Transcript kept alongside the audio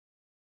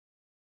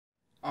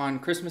On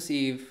Christmas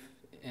Eve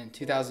in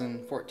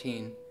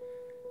 2014,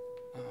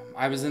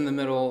 I was in the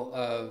middle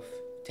of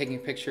taking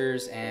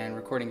pictures and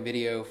recording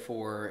video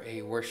for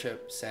a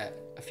worship set.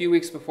 A few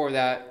weeks before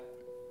that,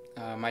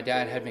 my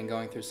dad had been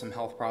going through some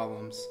health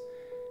problems.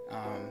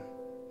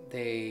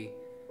 They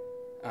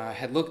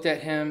had looked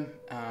at him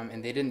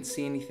and they didn't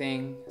see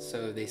anything,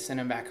 so they sent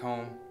him back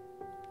home,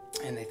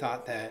 and they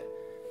thought that,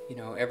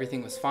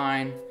 everything was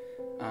fine.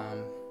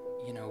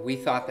 We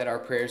thought that our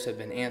prayers had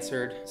been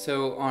answered.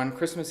 So on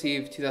Christmas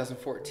Eve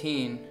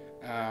 2014,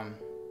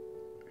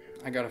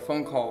 I got a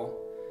phone call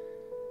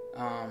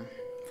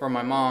from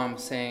my mom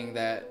saying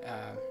that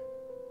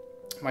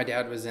my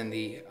dad was in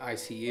the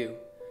ICU.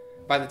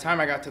 By the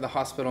time I got to the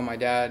hospital, my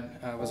dad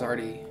was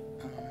already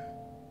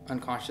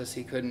unconscious.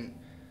 He couldn't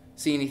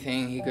see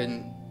anything. He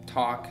couldn't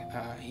talk.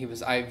 He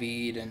was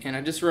IV'd. And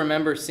I just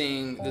remember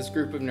seeing this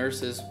group of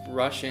nurses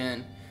rush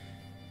in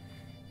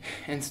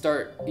and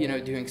start,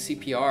 doing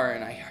CPR,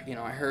 and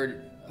I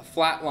heard a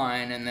flat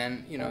line, and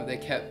then,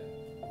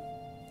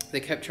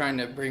 they kept trying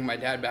to bring my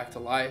dad back to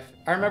life.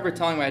 I remember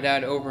telling my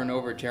dad over and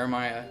over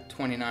Jeremiah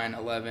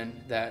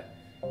 29:11 that,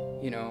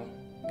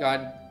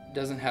 God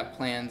doesn't have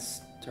plans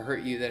to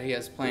hurt you, that he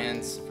has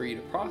plans for you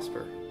to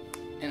prosper.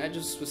 And I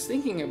just was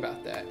thinking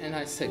about that, and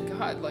I said,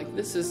 God,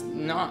 this is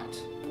not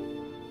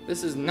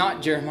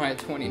Jeremiah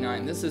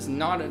 29. This is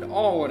not at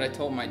all what I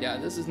told my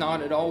dad. This is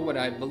not at all what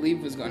I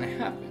believed was going to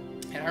happen.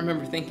 And I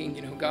remember thinking,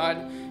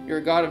 God, you're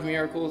a God of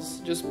miracles.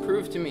 Just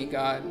prove to me,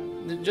 God,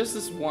 just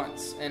this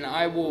once, and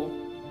I will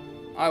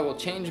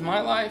change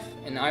my life,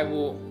 and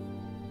I'll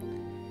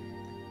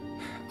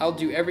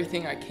do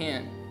everything I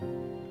can.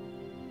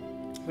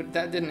 But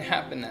that didn't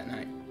happen that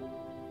night.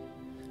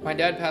 My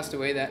dad passed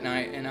away that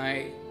night, and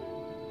I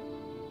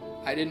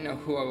didn't know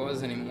who I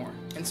was anymore.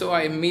 And so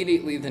I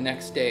immediately the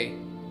next day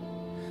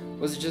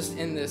was just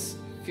in this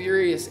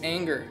furious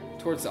anger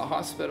towards the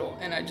hospital,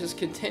 and I just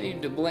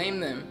continued to blame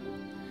them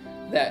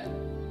that,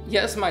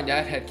 yes, my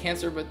dad had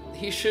cancer, but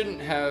he shouldn't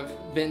have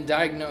been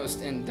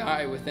diagnosed and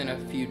die within a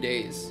few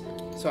days.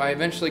 So I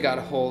eventually got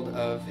a hold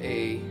of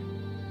a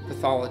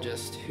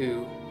pathologist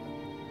who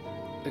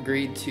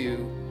agreed to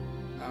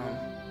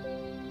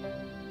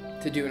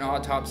do an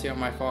autopsy on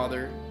my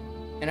father.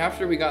 And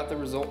after we got the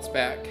results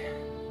back,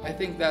 I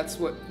think that's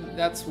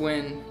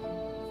when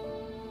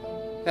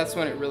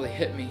it really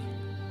hit me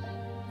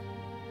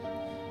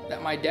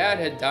that my dad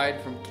had died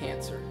from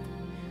cancer.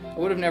 I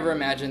would have never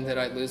imagined that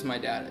I'd lose my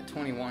dad at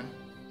 21.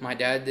 My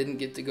dad didn't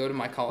get to go to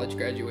my college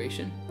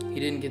graduation. He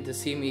didn't get to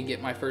see me get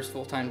my first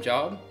full-time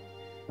job.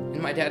 And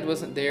my dad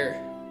wasn't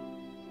there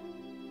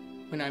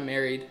when I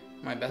married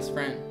my best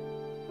friend,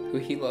 who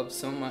he loved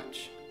so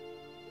much.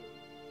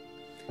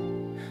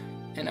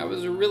 And I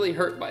was really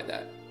hurt by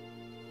that.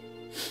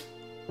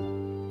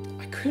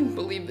 I couldn't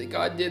believe that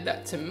God did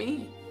that to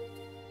me.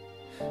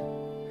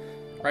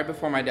 Right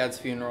before my dad's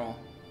funeral,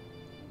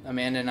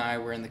 Amanda and I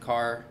were in the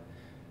car,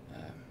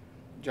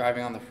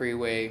 driving on the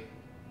freeway.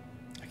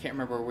 I can't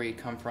remember where he'd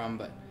come from,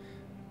 but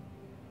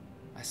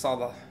I saw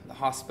the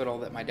hospital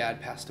that my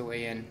dad passed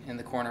away in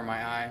the corner of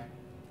my eye.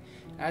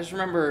 And I just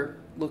remember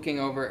looking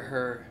over at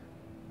her,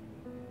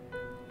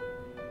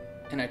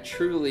 and I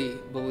truly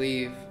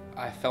believe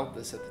I felt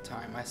this at the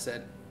time. I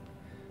said,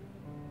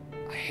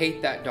 I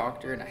hate that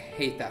doctor and I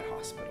hate that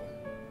hospital.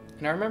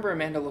 And I remember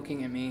Amanda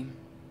looking at me,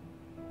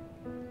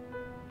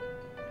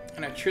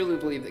 and I truly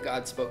believe that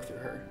God spoke through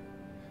her.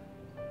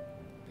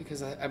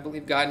 Because I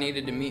believe God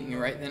needed to meet me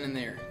right then and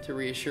there to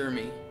reassure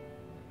me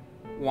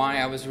why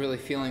I was really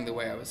feeling the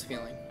way I was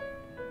feeling.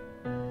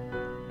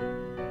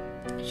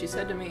 And she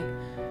said to me,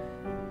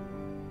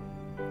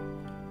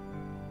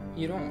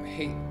 you don't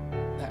hate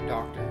that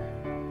doctor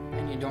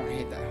and you don't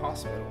hate that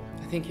hospital.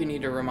 I think you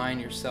need to remind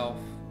yourself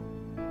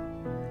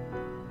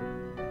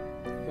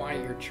why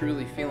you're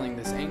truly feeling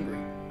this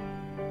angry.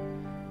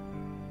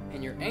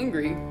 And you're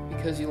angry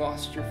because you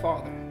lost your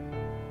father.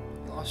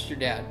 You lost your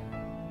dad.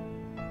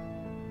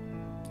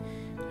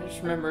 I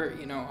just remember,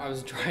 I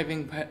was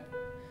driving, but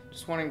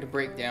just wanting to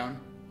break down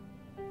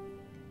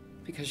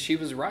because she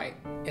was right.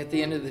 At the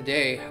end of the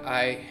day,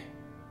 I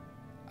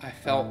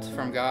felt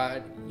from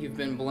God, you've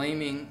been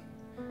blaming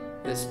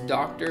this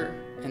doctor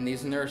and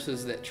these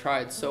nurses that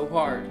tried so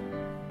hard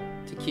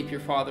to keep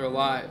your father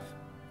alive.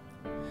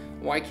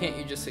 Why can't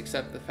you just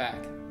accept the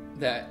fact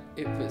that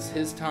it was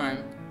his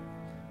time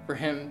for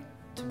him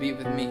to be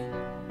with me?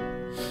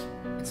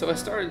 And so I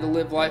started to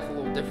live life a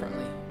little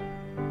differently.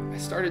 I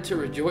started to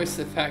rejoice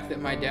the fact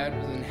that my dad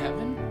was in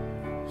heaven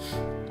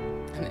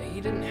and that he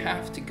didn't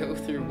have to go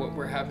through what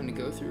we're having to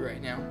go through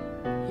right now.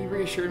 He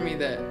reassured me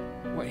that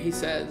what he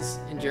says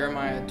in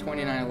Jeremiah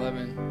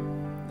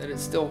 29:11, that it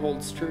still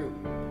holds true.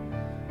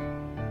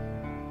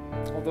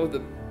 Although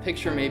the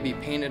picture may be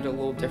painted a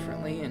little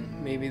differently and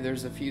maybe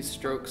there's a few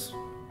strokes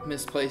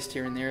misplaced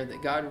here and there,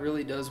 that God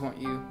really does want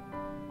you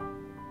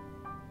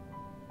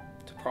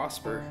to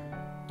prosper.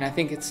 And I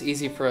think it's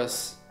easy for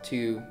us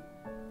to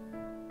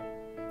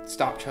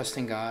stop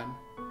trusting God,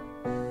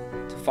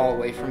 to fall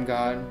away from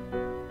God,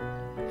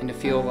 and to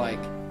feel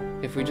like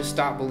if we just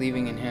stop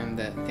believing in Him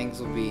that things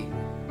will be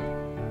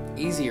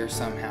easier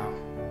somehow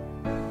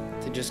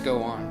to just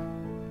go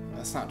on.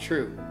 That's not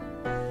true.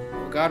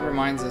 What God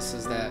reminds us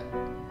is that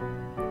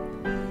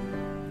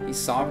He's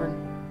sovereign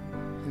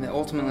and that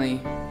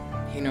ultimately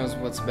He knows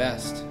what's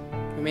best.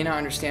 We may not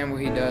understand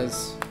what He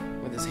does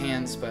with His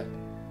hands, but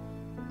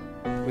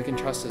we can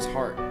trust His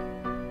heart.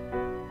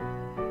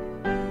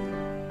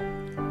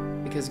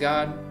 Because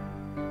God,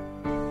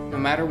 no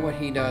matter what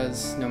He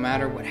does, no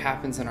matter what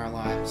happens in our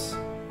lives,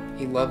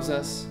 He loves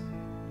us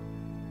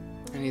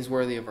and He's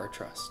worthy of our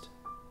trust.